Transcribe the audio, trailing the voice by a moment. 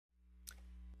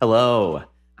Hello,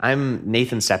 I'm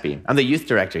Nathan Seppi. I'm the youth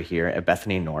director here at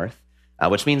Bethany North,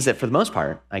 which means that for the most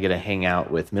part, I get to hang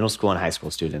out with middle school and high school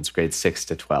students, grades 6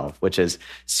 to 12, which is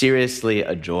seriously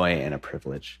a joy and a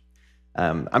privilege.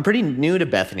 I'm pretty new to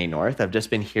Bethany North. I've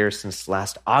just been here since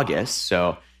last August,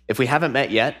 so if we haven't met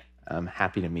yet, I'm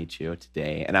happy to meet you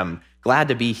today, and I'm glad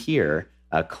to be here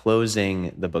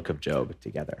closing the book of Job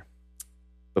together.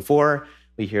 Before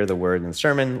we hear the word in the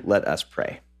sermon, let us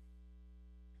pray.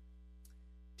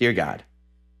 Dear God,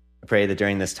 I pray that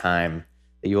during this time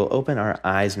that you will open our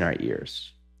eyes and our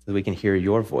ears so that we can hear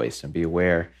your voice and be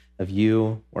aware of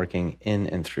you working in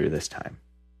and through this time.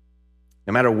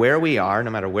 No matter where we are, no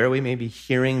matter where we may be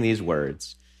hearing these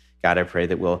words, God, I pray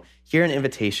that we'll hear an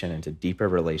invitation into deeper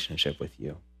relationship with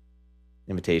you.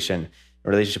 Invitation, a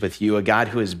relationship with you, a God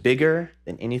who is bigger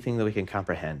than anything that we can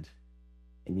comprehend,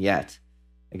 and yet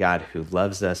a God who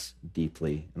loves us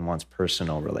deeply and wants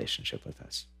personal relationship with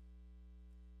us.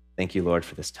 Thank you, Lord,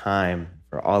 for this time,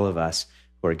 for all of us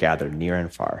who are gathered near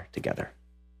and far together.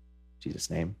 In Jesus'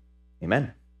 name,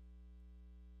 amen.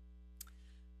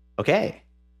 Okay,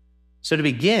 so to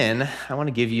begin, I want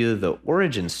to give you the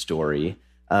origin story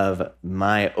of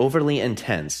my overly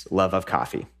intense love of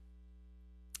coffee.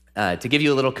 To give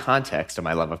you a little context of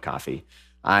my love of coffee,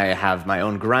 I have my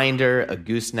own grinder, a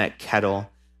gooseneck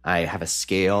kettle. I have a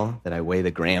scale that I weigh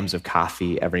the grams of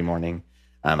coffee every morning.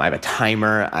 I have a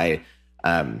timer. I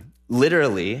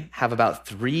literally have about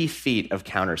 3 feet of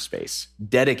counter space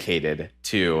dedicated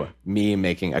to me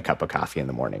making a cup of coffee in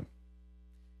the morning.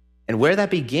 And where that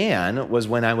began was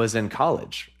when I was in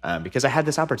college, because I had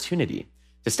this opportunity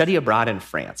to study abroad in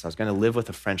France. I was going to live with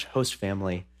a French host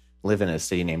family, live in a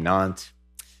city named Nantes,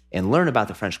 and learn about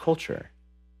the French culture.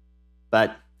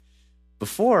 But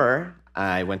before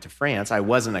I went to France, I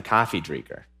wasn't a coffee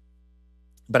drinker.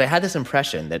 But I had this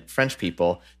impression that French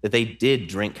people, that they did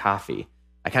drink coffee.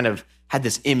 I kind of had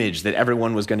this image that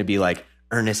everyone was going to be like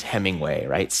Ernest Hemingway,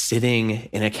 right? Sitting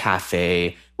in a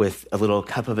cafe with a little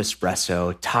cup of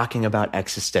espresso, talking about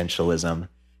existentialism.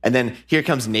 And then here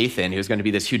comes Nathan, who's going to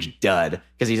be this huge dud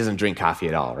because he doesn't drink coffee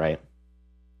at all, right?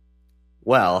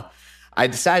 Well, I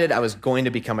decided I was going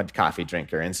to become a coffee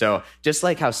drinker. And so just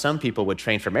like how some people would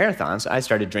train for marathons, I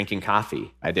started drinking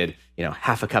coffee. I did,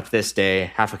 half a cup this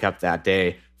day, half a cup that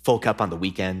day, full cup on the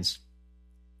weekends.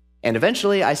 And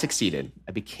eventually I succeeded.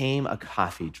 I became a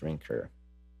coffee drinker.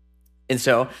 And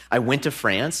so I went to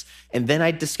France, and then I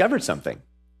discovered something.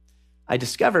 I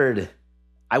discovered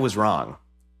I was wrong.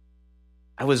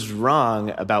 I was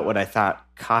wrong about what I thought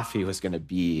coffee was going to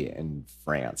be in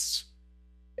France.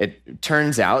 It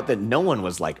turns out that no one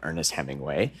was like Ernest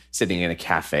Hemingway, sitting in a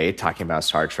cafe talking about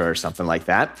Sartre or something like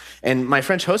that. And my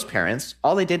French host parents,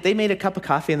 all they did, they made a cup of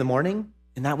coffee in the morning,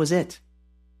 and that was it.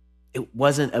 It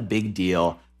wasn't a big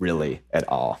deal, really, at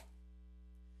all.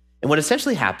 And what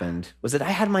essentially happened was that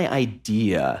I had my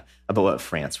idea about what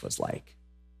France was like.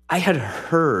 I had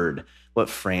heard what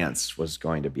France was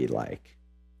going to be like.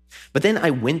 But then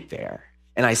I went there,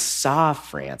 and I saw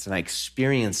France, and I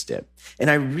experienced it. And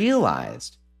I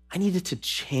realized I needed to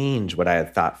change what I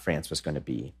had thought France was going to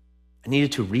be. I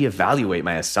needed to reevaluate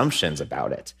my assumptions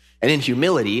about it. And in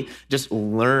humility, just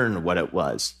learn what it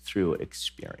was through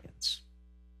experience.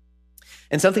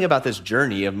 And something about this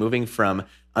journey of moving from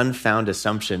unfound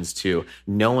assumptions to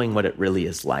knowing what it really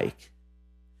is like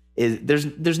is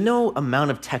there's no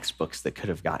amount of textbooks that could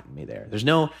have gotten me there. There's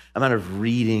no amount of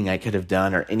reading I could have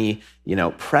done or any,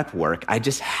 prep work. I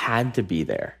just had to be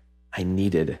there. I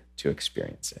needed to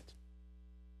experience it.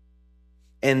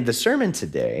 And the sermon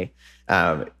today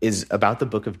is about the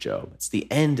book of Job. It's the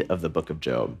end of the book of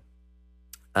Job.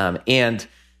 And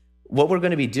what we're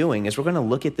going to be doing is we're going to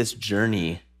look at this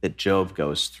journey that Job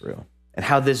goes through and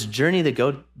how this journey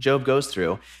that Job goes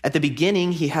through, at the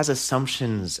beginning, he has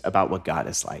assumptions about what God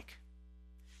is like.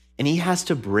 And he has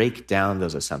to break down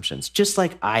those assumptions, just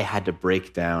like I had to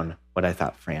break down what I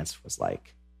thought France was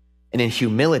like. And in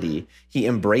humility, he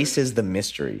embraces the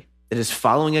mystery that is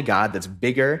following a God that's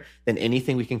bigger than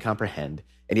anything we can comprehend,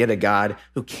 and yet a God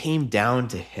who came down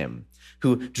to him,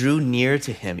 who drew near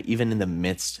to him even in the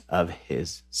midst of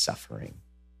his suffering.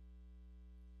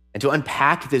 And to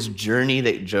unpack this journey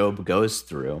that Job goes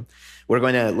through, we're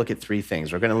going to look at 3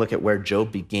 things. We're going to look at where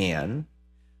Job began,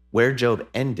 where Job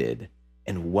ended,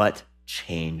 and what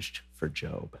changed for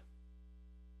Job.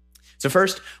 So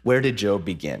first, where did Job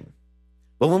begin?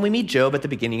 Well, when we meet Job at the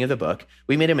beginning of the book,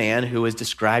 we meet a man who is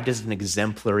described as an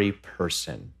exemplary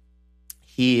person.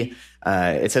 It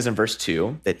says in verse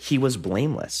 2 that he was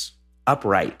blameless,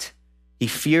 upright. He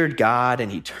feared God and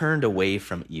he turned away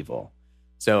from evil.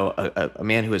 So, So, a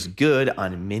man who is good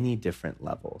on many different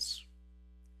levels.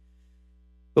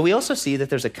 And what essentially happened was that I had my idea about what France was like. And he has to break down those assumptions, just like I had to break down what I thought France was like. And in humility, just learn what it was through experience. And something about this journey of moving from unfound assumptions to knowing what it really is like is there's no amount of textbooks that could have gotten me there. There's no amount of reading I could have done or any, prep work. I just had to be there. I needed to experience it. And what essentially happened was that I had my idea about what France was like. And then I went there, and But we also see that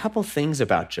there's a couple things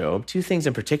about Job, two things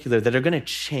in particular, that are going to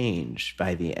change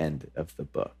by the end of the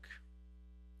book.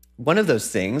 One of those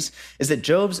things is that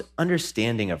Job's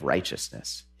understanding of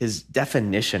righteousness, his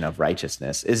definition of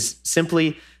righteousness, is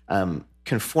simply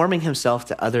conforming himself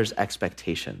to others'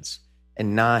 expectations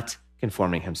and not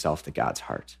conforming himself to God's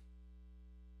heart.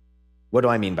 What do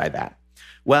I mean by that?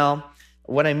 Well,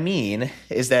 what I mean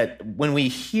is that when we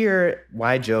hear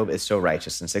why Job is so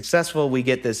righteous and successful, we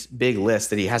get this big list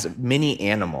that he has many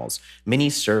animals, many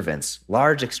servants,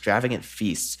 large extravagant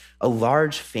feasts, a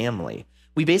large family.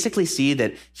 We basically see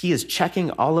that he is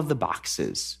checking all of the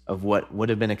boxes of what would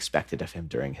have been expected of him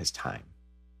during his time.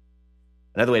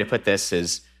 Another way to put this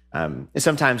is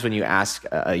sometimes when you ask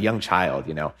a young child,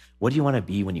 what do you want to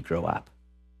be when you grow up?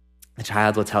 The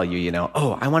child will tell you,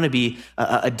 I want to be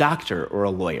a doctor or a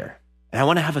lawyer, and I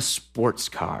want to have a sports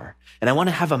car, and I want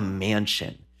to have a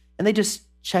mansion. And they just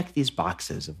check these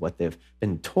boxes of what they've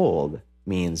been told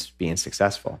means being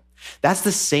successful. That's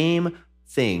the same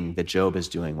thing that Job is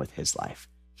doing with his life.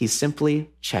 He's simply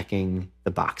checking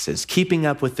the boxes, keeping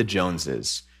up with the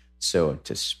Joneses, so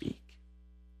to speak.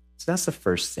 So that's the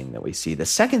first thing that we see. The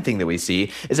second thing that we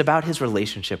see is about his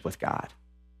relationship with God.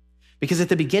 Because at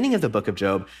the beginning of the book of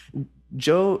Job,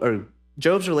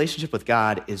 Job's relationship with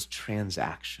God is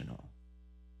transactional.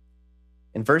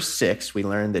 In verse 6, we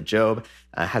learn that Job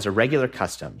has a regular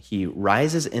custom. He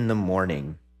rises in the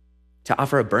morning to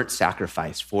offer a burnt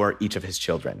sacrifice for each of his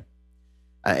children.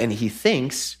 And he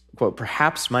thinks, quote,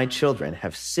 perhaps my children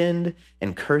have sinned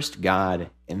and cursed God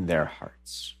in their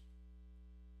hearts.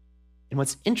 And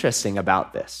what's interesting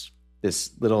about this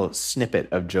little snippet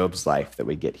of Job's life that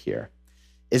we get here,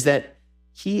 is that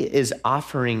he is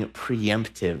offering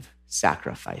preemptive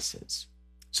sacrifices.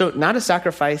 So not a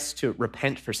sacrifice to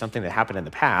repent for something that happened in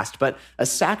the past, but a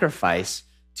sacrifice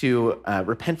to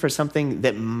repent for something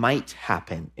that might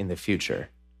happen in the future.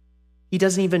 He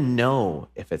doesn't even know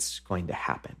if it's going to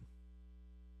happen.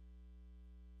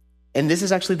 And this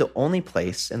is actually the only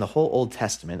place in the whole Old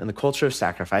Testament, in the culture of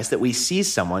sacrifice, that we see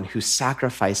someone who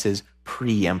sacrifices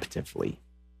preemptively.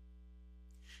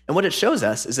 And what it shows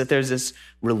us is that there's this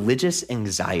religious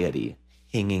anxiety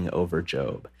hanging over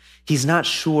Job. He's not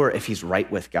sure if he's right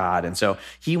with God, and so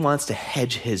he wants to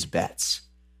hedge his bets.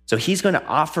 So he's going to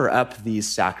offer up these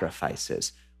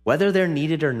sacrifices, whether they're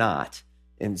needed or not,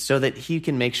 and so that he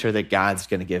can make sure that God's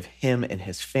going to give him and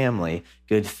his family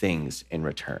good things in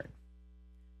return.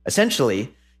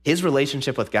 Essentially, his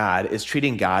relationship with God is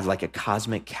treating God like a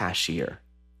cosmic cashier.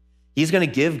 He's going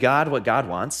to give God what God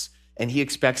wants, and he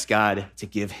expects God to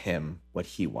give him what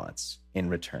he wants in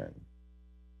return.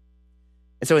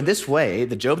 And so in this way,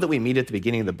 the Job that we meet at the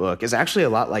beginning of the book is actually a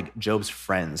lot like Job's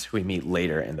friends who we meet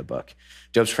later in the book.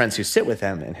 Job's friends who sit with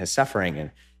him in his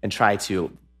suffering and try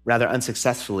to rather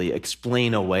unsuccessfully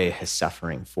explain away his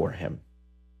suffering for him.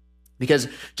 Because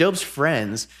Job's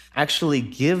friends actually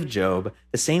give Job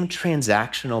the same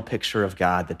transactional picture of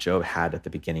God that Job had at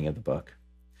the beginning of the book.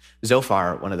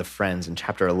 Zophar, one of the friends in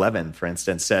chapter 11, for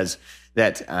instance, says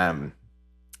that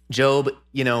Job,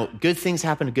 good things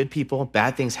happen to good people,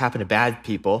 bad things happen to bad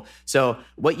people. So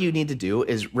what you need to do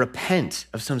is repent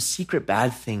of some secret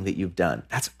bad thing that you've done.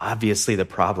 That's obviously the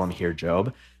problem here,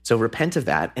 Job. So repent of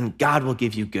that, and God will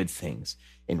give you good things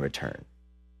in return.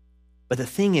 But the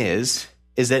thing is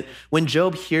that when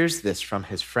Job hears this from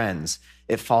his friends,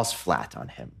 it falls flat on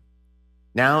him.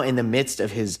 Now, in the midst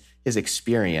of his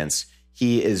experience,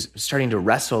 he is starting to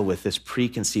wrestle with this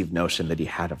preconceived notion that he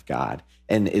had of God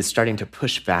and is starting to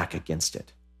push back against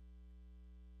it.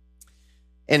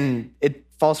 And it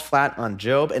falls flat on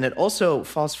Job, and it also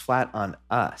falls flat on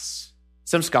us.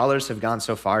 Some scholars have gone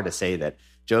so far to say that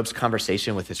Job's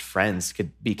conversation with his friends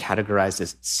could be categorized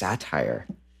as satire,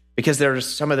 because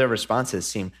some of their responses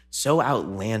seem so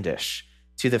outlandish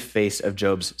to the face of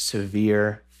Job's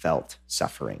severe felt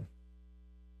suffering.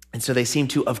 And so they seem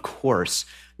to, of course,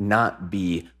 not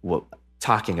be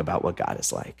talking about what God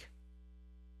is like.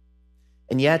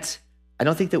 And yet, I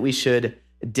don't think that we should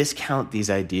discount these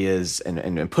ideas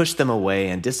and push them away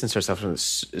and distance ourselves from them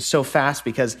so fast,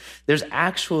 because there's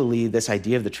actually this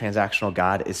idea of the transactional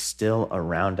God is still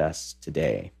around us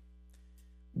today.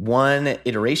 One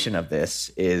iteration of this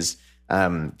is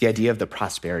the idea of the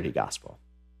prosperity gospel.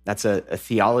 That's a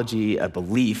theology, a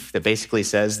belief that basically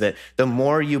says that the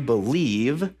more you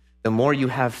believe, the more you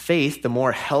have faith, the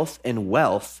more health and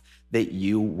wealth that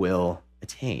you will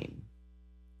attain.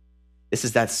 This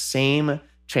is that same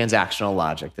transactional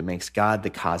logic that makes God the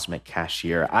cosmic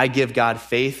cashier. I give God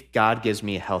faith, God gives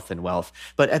me health and wealth.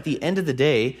 But at the end of the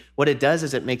day, what it does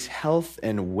is it makes health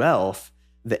and wealth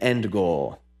the end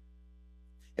goal.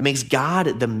 It makes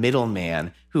God the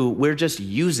middleman who we're just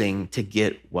using to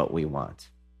get what we want.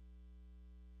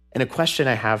 And a question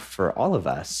I have for all of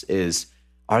us is,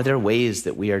 are there ways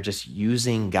that we are just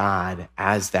using God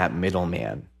as that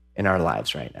middleman in our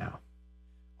lives right now?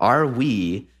 Are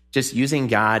we just using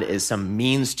God as some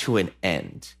means to an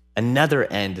end, another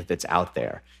end that's out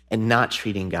there, and not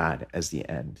treating God as the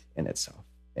end in itself,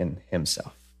 in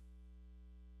himself?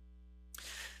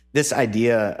 This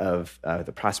idea of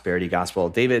the prosperity gospel,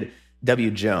 David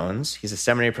W. Jones, he's a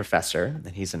seminary professor,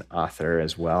 and he's an author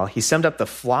as well. He summed up the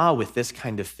flaw with this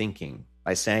kind of thinking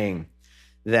by saying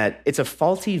that it's a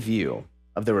faulty view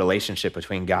of the relationship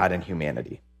between God and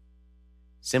humanity.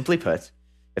 Simply put,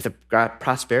 if the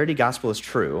prosperity gospel is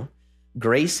true,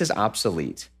 grace is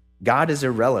obsolete, God is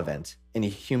irrelevant, and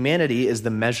humanity is the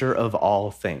measure of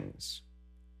all things.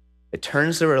 It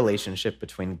turns the relationship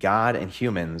between God and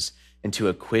humans into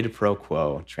a quid pro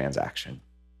quo transaction.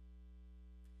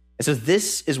 And so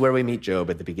this is where we meet Job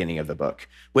at the beginning of the book,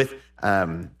 with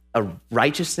a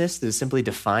righteousness that is simply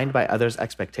defined by others'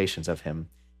 expectations of him,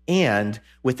 and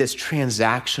with this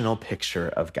transactional picture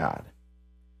of God.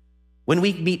 When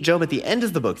we meet Job at the end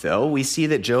of the book, though, we see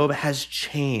that Job has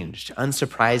changed,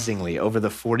 unsurprisingly, over the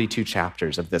 42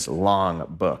 chapters of this long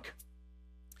book.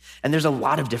 And there's a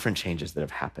lot of different changes that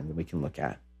have happened that we can look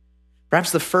at.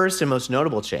 Perhaps the first and most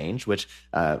notable change, which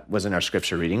was in our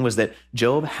scripture reading, was that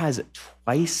Job has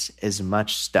twice as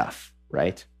much stuff,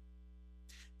 right?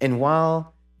 And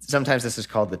while sometimes this is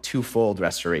called the twofold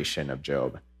restoration of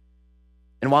Job,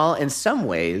 and while in some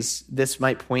ways this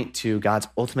might point to God's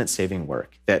ultimate saving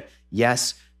work, that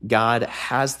yes, God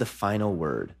has the final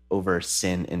word over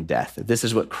sin and death. This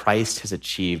is what Christ has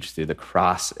achieved through the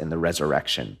cross and the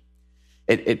resurrection.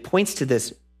 It points to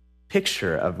this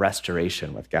picture of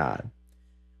restoration with God.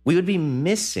 We would be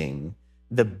missing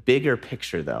the bigger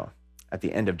picture, though, at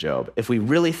the end of Job, if we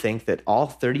really think that all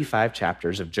 35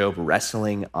 chapters of Job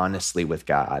wrestling honestly with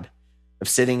God, of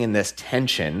sitting in this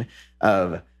tension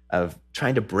of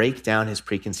trying to break down his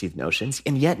preconceived notions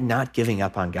and yet not giving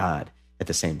up on God at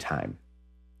the same time.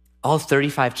 All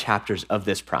 35 chapters of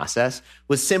this process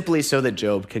was simply so that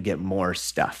Job could get more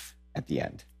stuff at the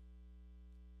end.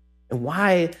 And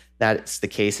why that's the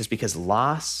case is because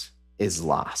loss is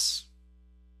loss.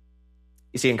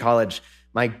 You see, in college,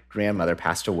 my grandmother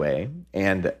passed away,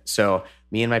 and so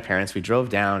me and my parents, we drove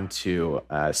down to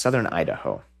southern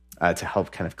Idaho to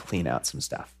help kind of clean out some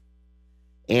stuff.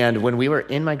 And when we were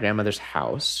in my grandmother's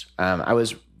house, I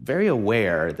was very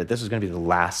aware that this was going to be the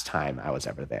last time I was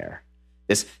ever there.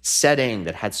 This setting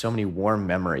that had so many warm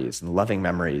memories and loving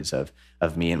memories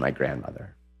of me and my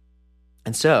grandmother.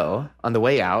 And so on the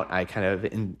way out, I kind of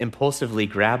impulsively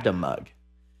grabbed a mug.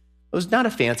 It was not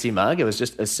a fancy mug. It was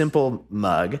just a simple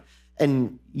mug.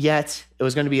 And yet it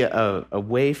was going to be a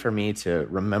way for me to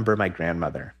remember my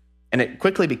grandmother. And it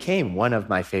quickly became one of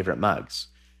my favorite mugs.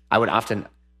 I would often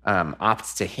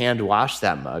opt to hand wash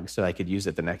that mug so I could use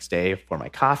it the next day for my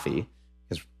coffee,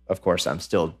 because of course I'm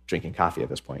still drinking coffee at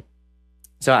this point.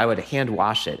 So I would hand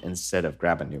wash it instead of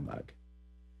grab a new mug.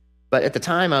 But at the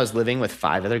time I was living with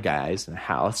 5 other guys in a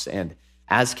house, and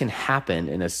as can happen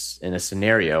in a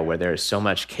scenario where there is so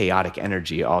much chaotic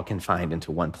energy all confined into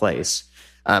one place,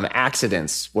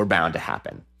 accidents were bound to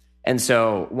happen. And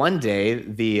so one day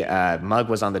the mug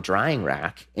was on the drying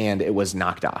rack and it was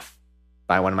knocked off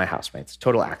by one of my housemates,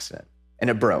 total accident, and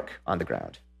it broke on the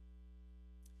ground.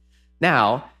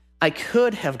 Now, I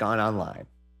could have gone online.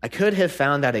 I could have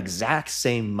found that exact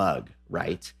same mug,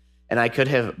 right? And I could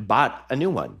have bought a new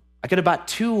one. I could have bought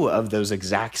 2 of those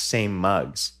exact same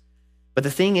mugs. But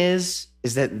the thing is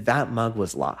that mug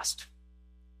was lost.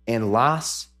 And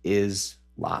loss is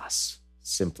loss,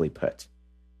 simply put.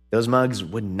 Those mugs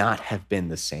would not have been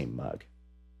the same mug.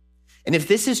 And if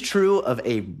this is true of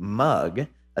a mug,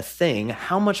 a thing,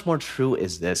 how much more true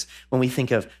is this when we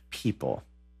think of people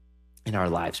in our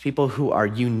lives, people who are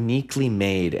uniquely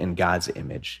made in God's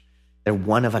image? They're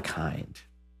one of a kind.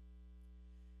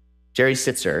 Jerry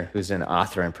Sitzer, who's an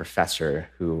author and professor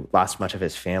who lost much of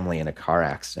his family in a car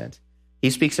accident, he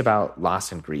speaks about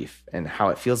loss and grief and how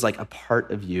it feels like a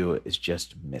part of you is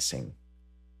just missing.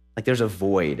 Like there's a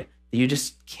void that you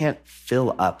just can't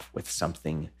fill up with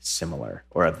something similar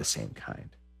or of the same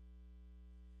kind.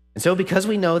 And so because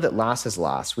we know that loss is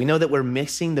loss, we know that we're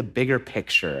missing the bigger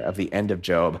picture of the end of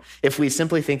Job if we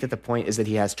simply think that the point is that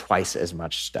he has twice as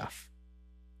much stuff.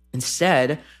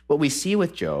 Instead, what we see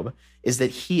with Job is that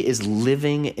he is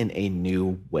living in a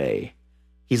new way.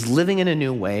 He's living in a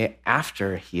new way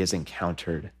after he has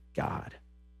encountered God.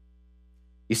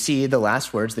 You see the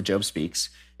last words that Job speaks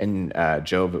in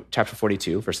Job chapter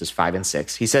 42, verses 5 and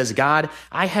 6. He says, God,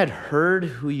 I had heard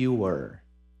who you were,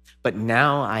 but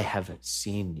now I have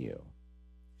seen you.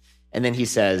 And then he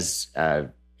says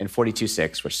in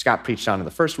 42:6, which Scott preached on in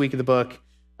the first week of the book,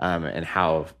 and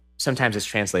how sometimes it's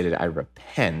translated, I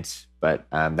repent, but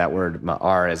that word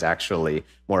ma'ar is actually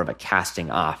more of a casting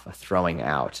off, a throwing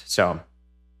out. So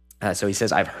he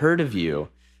says, I've heard of you,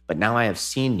 but now I have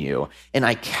seen you, and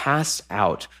I cast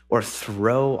out or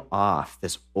throw off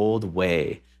this old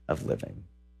way of living.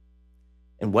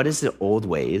 And what is the old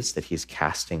ways that he's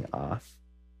casting off?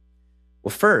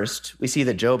 Well, first, we see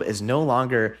that Job is no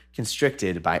longer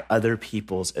constricted by other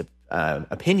people's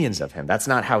opinions of him. That's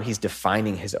not how he's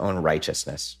defining his own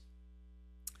righteousness.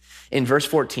 In verse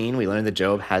 14, we learn that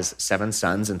Job has 7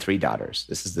 sons and 3 daughters.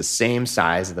 This is the same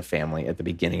size of the family at the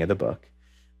beginning of the book.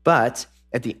 But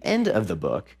at the end of the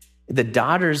book, the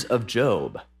daughters of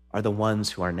Job are the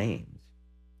ones who are named.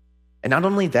 And not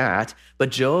only that, but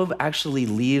Job actually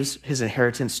leaves his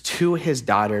inheritance to his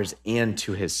daughters and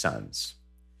to his sons.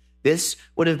 This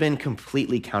would have been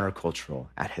completely countercultural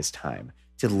at his time,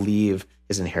 to leave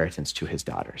his inheritance to his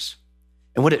daughters.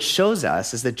 And what it shows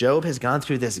us is that Job has gone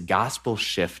through this gospel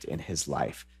shift in his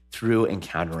life through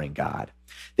encountering God,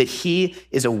 that he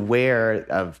is aware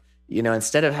of,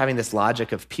 instead of having this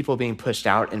logic of people being pushed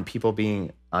out and people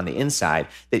being on the inside,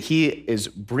 that he is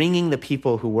bringing the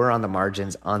people who were on the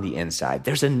margins on the inside.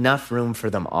 There's enough room for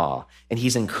them all, and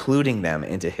he's including them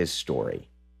into his story.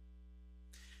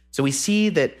 So we see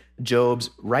that Job's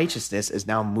righteousness is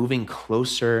now moving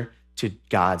closer to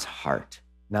God's heart,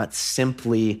 not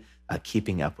simply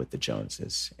keeping up with the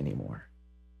Joneses anymore.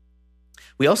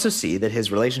 We also see that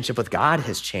his relationship with God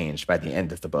has changed by the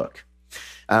end of the book.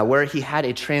 Where he had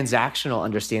a transactional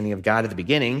understanding of God at the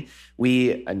beginning,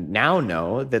 we now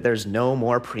know that there's no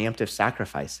more preemptive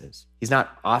sacrifices. He's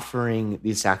not offering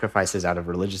these sacrifices out of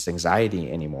religious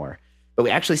anxiety anymore, but we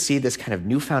actually see this kind of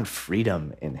newfound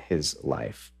freedom in his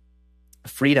life.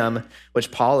 Freedom,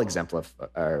 which Paul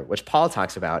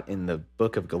talks about in the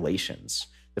book of Galatians,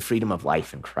 the freedom of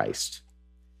life in Christ.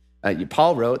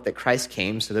 Paul wrote that Christ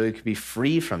came so that we could be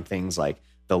free from things like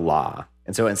the law.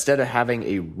 And so instead of having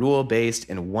a rule-based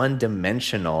and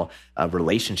one-dimensional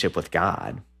relationship with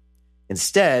God,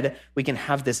 instead, we can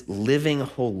have this living,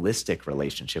 holistic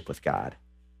relationship with God.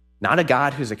 Not a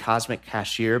God who's a cosmic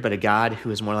cashier, but a God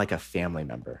who is more like a family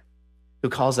member, who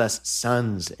calls us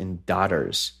sons and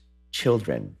daughters,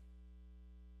 children.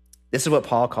 This is what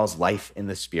Paul calls life in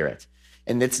the Spirit.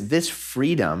 And it's this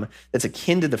freedom that's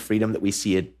akin to the freedom that we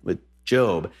see with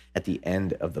Job at the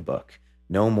end of the book.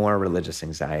 No more religious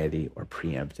anxiety or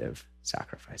preemptive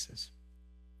sacrifices.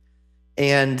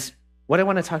 And what I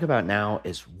want to talk about now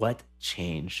is what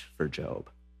changed for Job.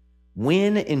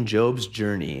 When in Job's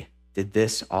journey did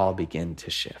this all begin to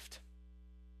shift?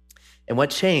 And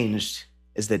what changed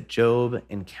is that Job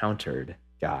encountered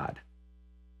God.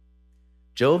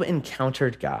 Job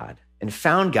encountered God and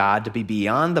found God to be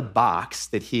beyond the box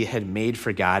that he had made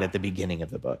for God at the beginning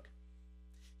of the book.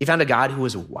 He found a God who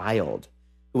was wild,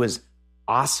 who was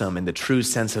awesome in the true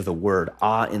sense of the word,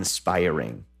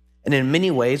 awe-inspiring, and in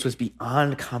many ways was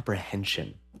beyond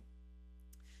comprehension.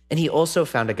 And he also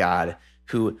found a God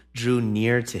who drew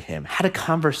near to him, had a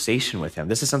conversation with him.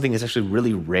 This is something that's actually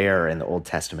really rare in the Old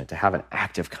Testament, to have an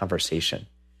active conversation.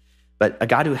 But a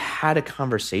God who had a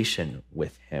conversation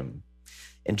with him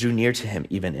and drew near to him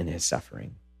even in his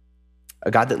suffering. A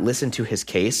God that listened to his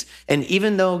case. And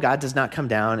even though God does not come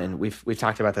down, and we've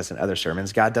talked about this in other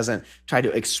sermons, God doesn't try to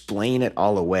explain it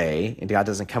all away, and God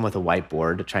doesn't come with a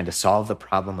whiteboard trying to solve the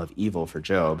problem of evil for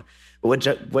Job. But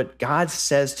what God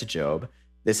says to Job,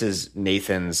 this is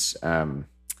Nathan's kind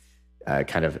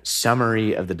of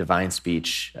summary of the divine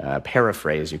speech,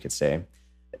 paraphrase, you could say.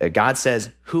 God says,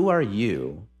 "Who are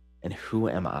you and who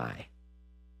am I?"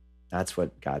 That's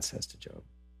what God says to Job.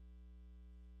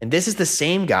 And this is the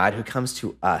same God who comes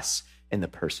to us in the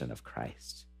person of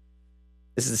Christ.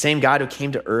 This is the same God who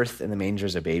came to earth in the manger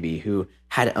as a baby, who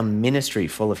had a ministry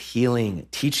full of healing,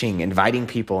 teaching, inviting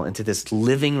people into this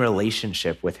living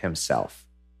relationship with himself.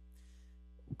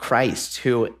 Christ,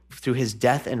 who through his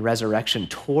death and resurrection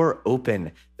tore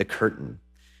open the curtain,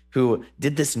 who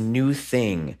did this new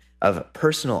thing of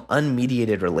personal,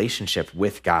 unmediated relationship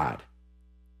with God.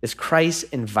 This Christ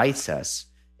invites us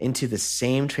into the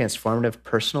same transformative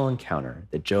personal encounter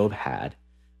that Job had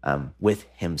with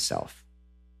himself.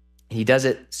 He does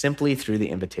it simply through the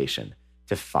invitation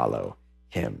to follow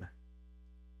him.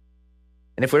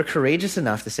 And if we're courageous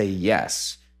enough to say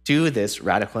yes to this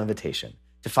radical invitation,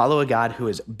 to follow a God who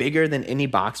is bigger than any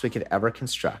box we could ever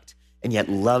construct and yet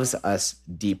loves us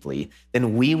deeply,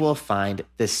 then we will find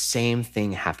the same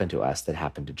thing happen to us that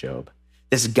happened to Job.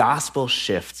 This gospel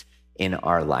shift in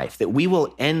our life, that we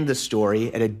will end the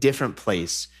story at a different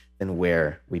place than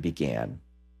where we began.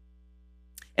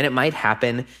 And it might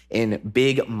happen in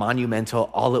big,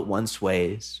 monumental, all-at-once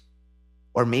ways,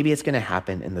 or maybe it's going to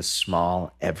happen in the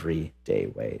small, everyday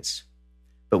ways.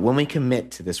 But when we commit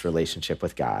to this relationship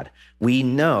with God, we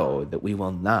know that we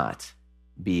will not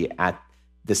be at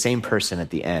the same person at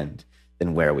the end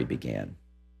than where we began.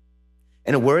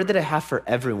 And a word that I have for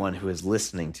everyone who is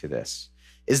listening to this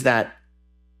is that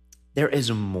there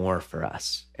is more for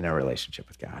us in our relationship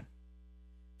with God.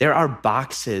 There are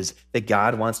boxes that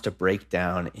God wants to break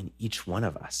down in each one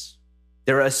of us.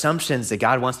 There are assumptions that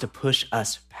God wants to push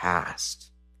us past.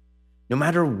 No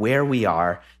matter where we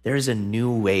are, there is a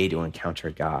new way to encounter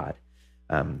God.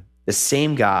 The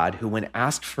same God who, when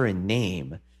asked for a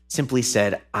name, simply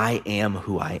said, "I am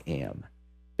who I am."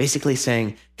 Basically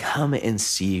saying, come and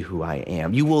see who I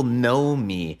am. You will know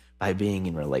me by being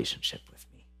in relationship with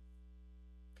me.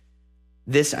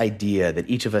 This idea that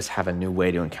each of us have a new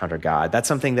way to encounter God, that's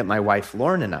something that my wife,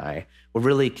 Lauren, and I were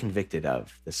really convicted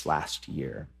of this last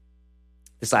year.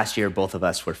 This last year, both of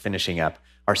us were finishing up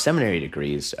our seminary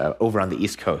degrees over on the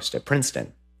East Coast at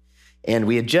Princeton. And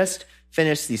we had just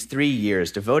finished these 3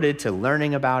 years devoted to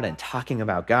learning about and talking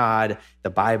about God, the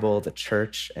Bible, the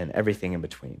church, and everything in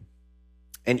between.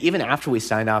 And even after we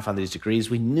signed off on these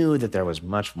degrees, we knew that there was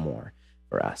much more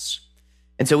for us.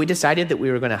 And so we decided that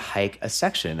we were going to hike a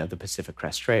section of the Pacific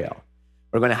Crest Trail.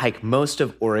 We're going to hike most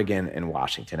of Oregon and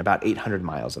Washington, about 800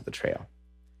 miles of the trail.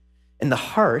 And the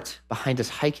heart behind us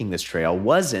hiking this trail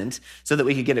wasn't so that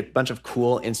we could get a bunch of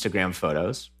cool Instagram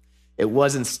photos. It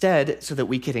was instead so that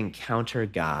we could encounter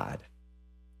God.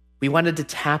 We wanted to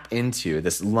tap into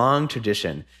this long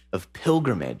tradition of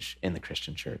pilgrimage in the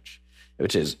Christian church,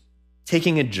 which is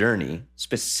taking a journey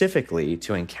specifically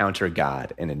to encounter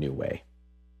God in a new way.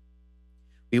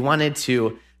 We wanted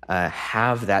to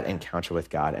have that encounter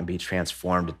with God and be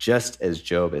transformed just as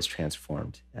Job is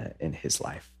transformed in his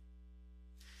life.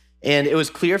 And it was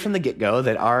clear from the get-go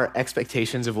that our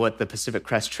expectations of what the Pacific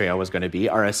Crest Trail was going to be,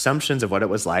 our assumptions of what it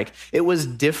was like, it was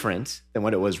different than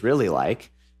what it was really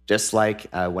like. Just like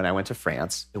when I went to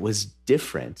France, it was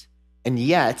different. And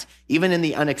yet, even in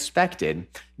the unexpected,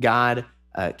 God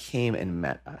came and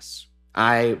met us.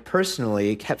 I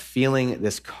personally kept feeling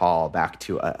this call back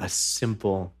to a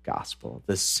simple gospel,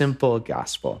 the simple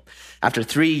gospel. After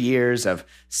 3 years of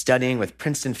studying with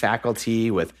Princeton faculty,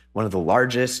 with one of the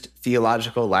largest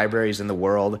theological libraries in the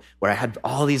world, where I had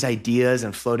all these ideas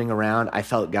and floating around, I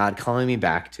felt God calling me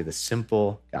back to the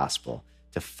simple gospel,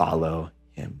 to follow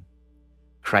him.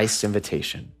 Christ's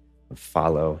invitation, to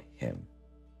follow him.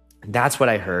 And that's what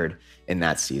I heard in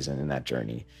that season, in that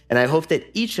journey. And I hope that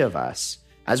each of us,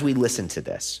 as we listen to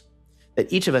this,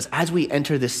 that each of us, as we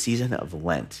enter this season of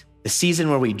Lent, the season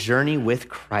where we journey with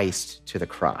Christ to the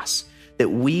cross, that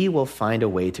we will find a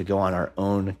way to go on our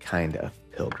own kind of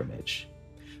pilgrimage.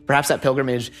 Perhaps that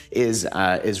pilgrimage is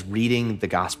reading the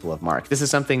Gospel of Mark. This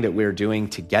is something that we're doing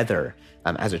together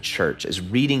as a church, is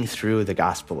reading through the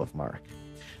Gospel of Mark.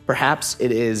 Perhaps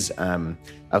it is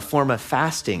a form of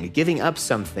fasting, giving up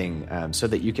something so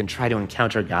that you can try to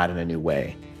encounter God in a new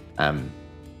way.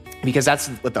 Because that's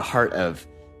what the heart of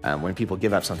when people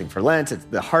give up something for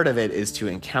Lent, the heart of it is to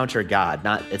encounter God.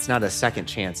 It's not a second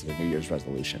chance at a New Year's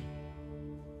resolution.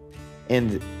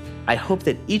 And I hope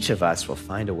that each of us will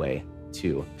find a way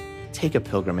to take a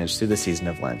pilgrimage through the season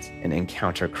of Lent and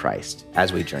encounter Christ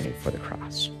as we journey for the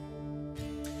cross.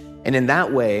 And in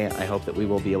that way, I hope that we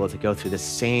will be able to go through the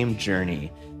same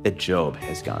journey that Job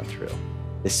has gone through.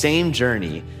 The same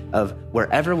journey of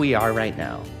wherever we are right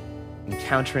now,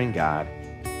 encountering God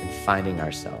and finding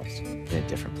ourselves in a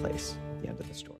different place.